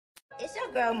It's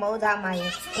your girl Mo Maya,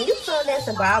 and you tuned in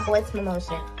to Broad Boys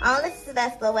Promotion. I don't listen to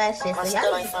that slow ass shit, so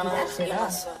y'all need to keep that shit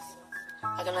up.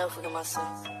 I can never forget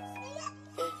myself.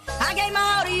 I gave my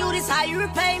all to you, this how you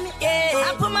repay me. Yeah,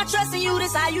 I put my trust in you,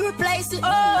 this how you replace it.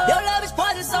 Oh, your love is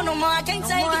poison, so no more I can't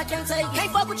take it.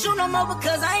 Can't fuck with you no more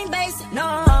because I ain't basic.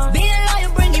 No, being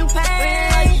loyal bring you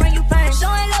pain.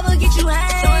 Showing love will get you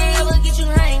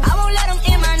hang. I won't let them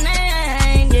in my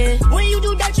name. Yeah, when you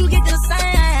do that, you get the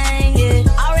same.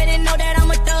 Yeah, already know that I'm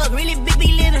a thug, really big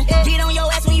be living. Get on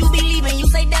your ass when you be leaving. You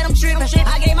say that I'm tripping.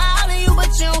 I gave my all to you,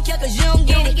 but you don't care 'cause you don't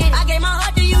get it. I gave my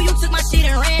heart to you, you took my shit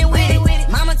and ran with it.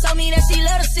 Mama told me that she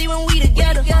love to see when we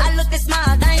together. I looked and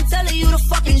smiled, I ain't telling you the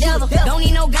fucking devil. Don't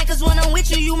need no gang 'cause when I'm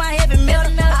with you, you my heaven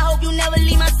melter. I hope you never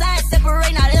leave my side,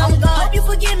 separate, not ever. Hope you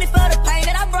forgive me for the pain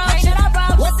that I brought.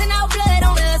 What's in our blood,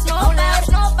 don't let us know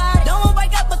about it. Don't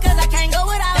break up because I can't go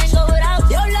without.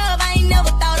 Your love, I ain't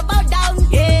never thought about doubting.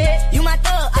 Yeah, you my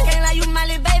thug, I can't lie, you my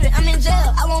little baby. I'm in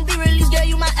jail, I won't be released, girl,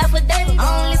 you my affidavit. I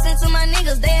don't listen to my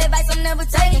niggas, their advice I'm never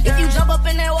taking. If you jump up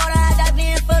in that water, I dive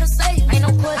in for the sake. Ain't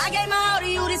no question. I gave my all to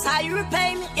you, this how you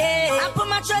repay me. Yeah, I put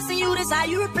my trust in you, this how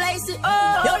you replace it.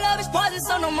 Oh, your love is poison,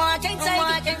 so no more I can't take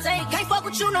it. Can't fuck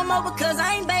with you no more because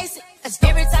I ain't basic.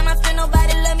 Every time I feel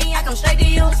nobody love me, I come straight to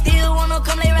you. Still wanna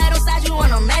come lay right beside you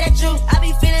when I'm mad at you. I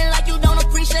be feeling like you don't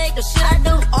appreciate the shit I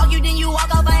do. Argue then you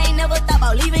walk off, I ain't never thought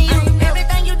about leaving you.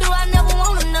 Everything you do, I never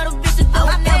want another bitch to do.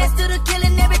 I past to the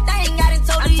killing, everything I done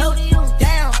told you.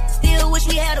 Damn, still wish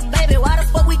we had a baby. Why the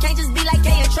fuck we can't just be like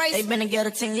K and Trace? They been together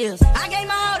 10 years. I gave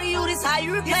my all to you, this how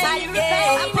you repay it.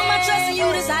 Yeah, I put my trust in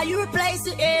you, this how you replace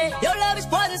it. Yeah, your love is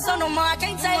poison, so no more I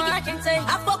can't take it.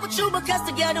 I fuck with you because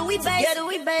together we base it.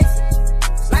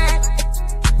 Slide.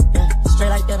 Yeah, straight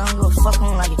like that, I don't give a fuck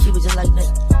on like it, keep it just like that.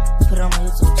 Put it on my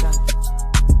YouTube channel.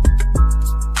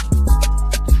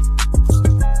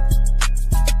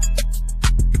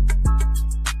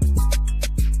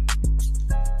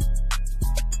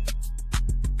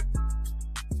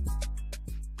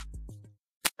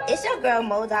 It's your girl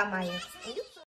Mo Maya, and you